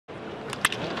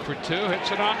for 2,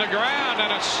 hits it on the ground,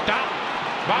 and a stop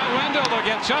by Wendle, who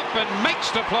gets up and makes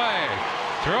the play.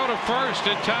 Throw to first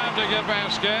in time to get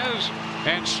Vasquez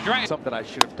and strength. Something I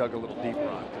should have dug a little deeper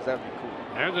on, because that would be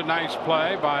cool. There's a nice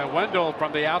play by Wendle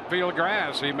from the outfield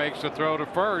grass. He makes the throw to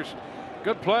first.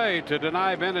 Good play to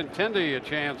deny Benintendi a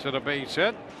chance at a base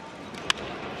hit.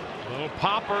 Little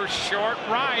popper short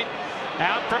right.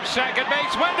 Out from second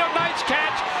base. Wendle, nice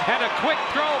catch, and a quick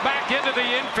throw back into the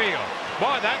infield.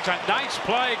 Boy, that's a nice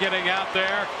play getting out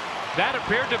there. That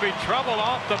appeared to be trouble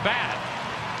off the bat.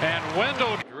 And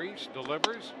Wendle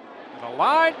delivers. And a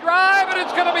line drive, and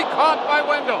it's going to be caught by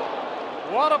Wendle.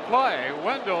 What a play.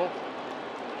 Wendle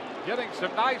getting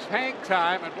some nice hang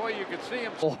time, and boy, you can see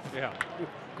him. Yeah.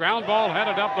 Ground ball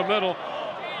headed up the middle.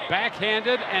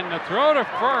 Backhanded, and the throw to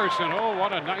first. And oh,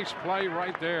 what a nice play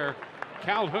right there.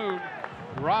 Calhoun,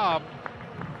 Rob,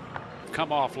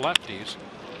 come off lefties.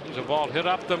 There's a ball hit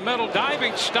up the middle.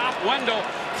 Diving stop, Wendle.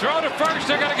 Throw to first,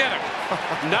 they're going to get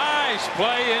him. Nice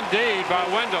play indeed by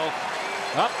Wendle.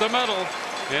 Up the middle,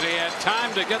 and he had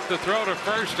time to get the throw to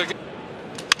first.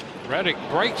 Reddick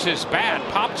breaks his bat,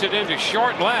 pops it into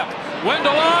short left.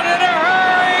 Wendle on in a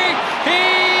hurry.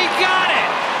 He got it.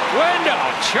 Wendle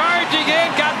charging in,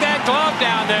 got that glove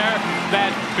down there.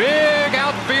 That big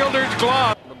outfielder's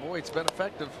glove. Boy, it's been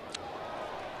effective.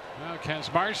 Well,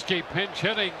 Kazmarski pinch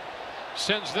hitting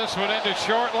sends this one into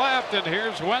short left, and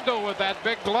here's Wendle with that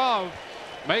big glove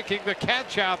making the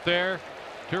catch out there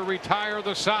to retire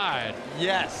the side.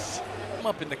 Yes. I'm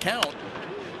up in the count.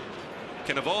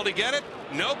 Can Evaldi get it?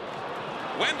 Nope.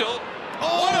 Wendle.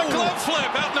 Oh, what a glove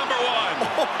flip out number 1.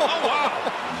 Oh,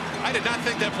 wow. I did not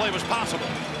think that play was possible.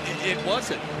 It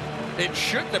wasn't. It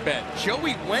shouldn't have been.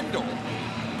 Joey Wendle.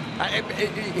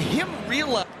 Him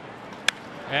realize.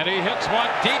 And he hits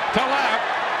one deep to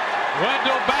left.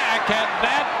 Wendle back, and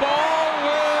that ball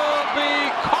will be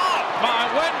caught by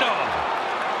Wendle.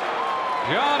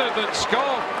 Jonathan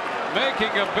Scope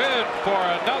making a bid for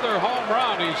another home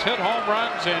run. He's hit home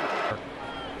runs in.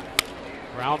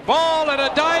 Ground ball and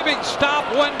a diving stop.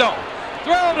 Wendle.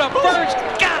 Throw to first.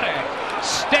 Got it.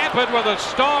 Stamp it with a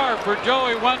star for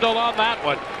Joey Wendle on that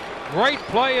one. Great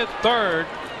play at third.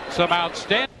 Some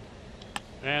outstanding.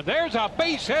 And there's a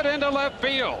base hit into left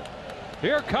field.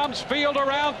 Here comes Field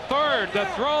around third. The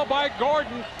throw by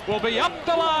Gordon will be up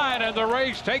the line, and the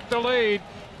Rays take the lead.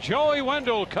 Joey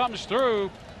Wendle comes through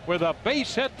with a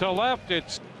base hit to left.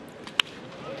 It's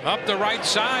up the right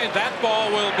side. That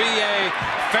ball will be a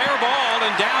fair ball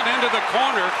and down into the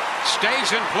corner.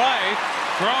 Stays in play.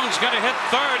 Crone's going to hit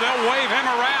third. They'll wave him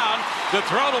around. The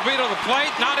throw will be to the plate,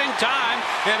 not in time.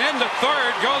 And into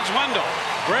third goes Wendle.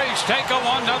 Rays take a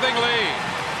 1-0 lead.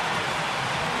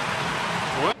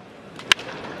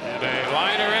 And a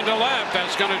liner into left.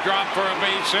 That's going to drop for a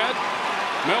base hit.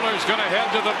 Miller's going to head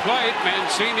to the plate.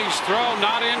 Mancini's throw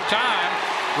not in time.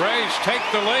 Rays take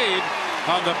the lead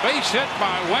on the base hit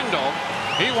by Wendle.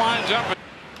 He winds up.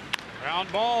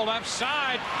 Ground ball left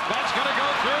side. That's going to go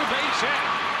through. Base hit.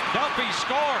 Duffy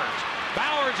scores.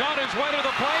 Bauer's on his way to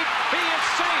the plate. He is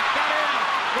safe. Got in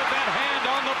with that hand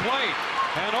on the plate.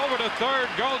 And over to third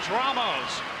goes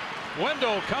Ramos.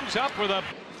 Wendle comes up with a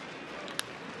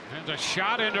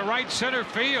shot into right center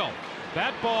field.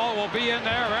 That ball will be in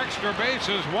there. Extra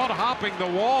bases, one hopping the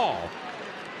wall.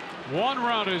 1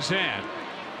 run is in.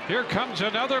 Here comes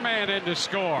another man in to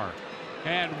score.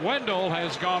 And Wendle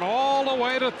has gone all the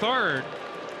way to third.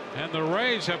 And the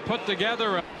Rays have put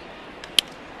together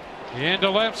into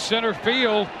left center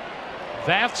field.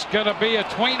 That's going to be a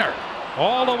tweener.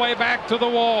 All the way back to the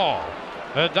wall.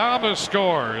 Adames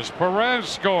scores. Perez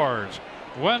scores.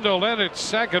 Wendle in at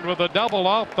second with a double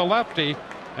off the lefty.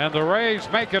 And the Rays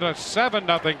make it a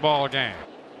 7-0 ball game.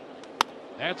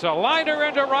 That's a liner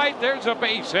into right. There's a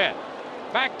base hit.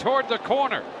 Back toward the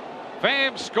corner.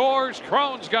 Pham scores.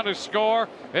 Crone's going to score.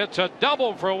 It's a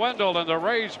double for Wendle, and the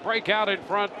Rays break out in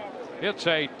front. It's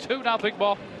a 2-0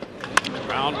 ball.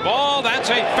 Ground ball. That's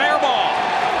a fair ball.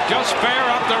 Just fair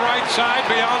up the right side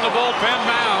beyond the bullpen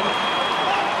mound.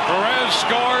 Perez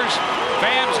scores.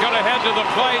 Pham's going to head to the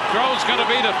plate. Throw's going to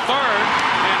be to third.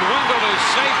 And Wendle is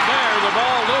safe there. The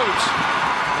ball loose.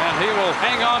 And he will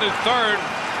hang on at third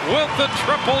with the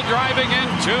triple driving in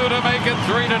 2 to make it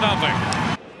 3-0.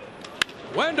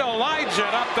 Wendle lines it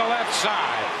up the left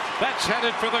side. That's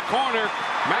headed for the corner.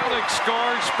 Malik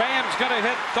scores. Pham's going to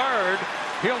hit third.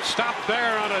 He'll stop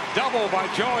there on a double by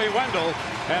Joey Wendle.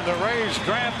 And the Rays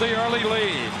grab the early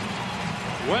lead.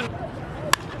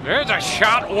 There's a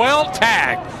shot well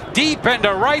tagged deep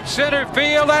into right center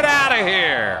field and out of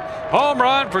here. Home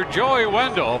run for Joey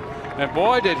Wendle. And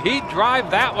boy, did he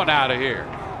drive that one out of here.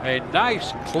 A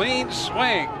nice clean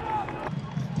swing.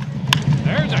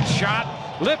 There's a A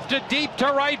shot lifted deep to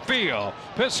right field.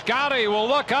 Piscotty will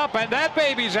look up, and that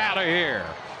baby's out of here.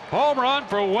 Home run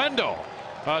for Wendle.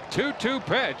 A 2-2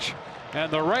 pitch,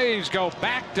 and the Rays go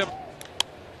back to.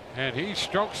 And he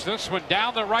strokes this one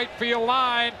down the right field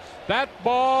line. That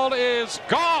ball is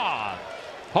gone.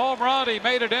 Home run. He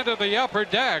made it into the upper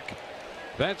deck.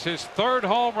 That's his third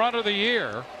home run of the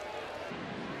year.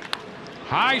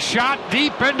 High shot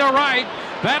deep into right.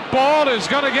 That ball is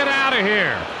going to get out of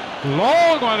here.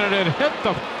 Long one, and it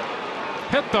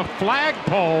hit the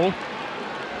flagpole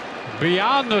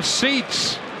beyond the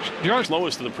seats.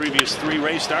 Lowest of the previous 3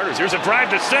 Rays starters. Here's a drive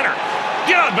to center.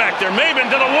 Get on back there, Maben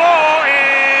to the wall,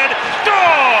 and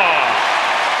gone!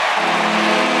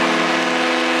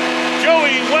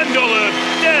 Joey Wendle, a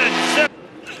dead center.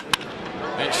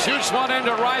 And shoots one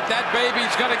into right. That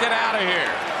baby's going to get out of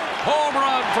here. Home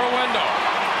run for Wendle.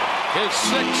 His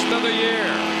 6th of the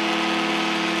year.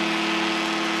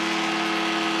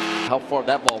 How far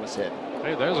that ball was hit.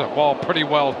 Hey, there's a ball pretty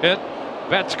well hit.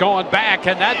 Betts going back,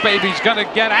 and that baby's going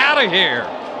to get out of here.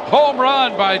 Home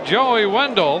run by Joey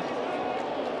Wendle.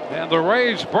 And the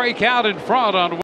Rays break out in front on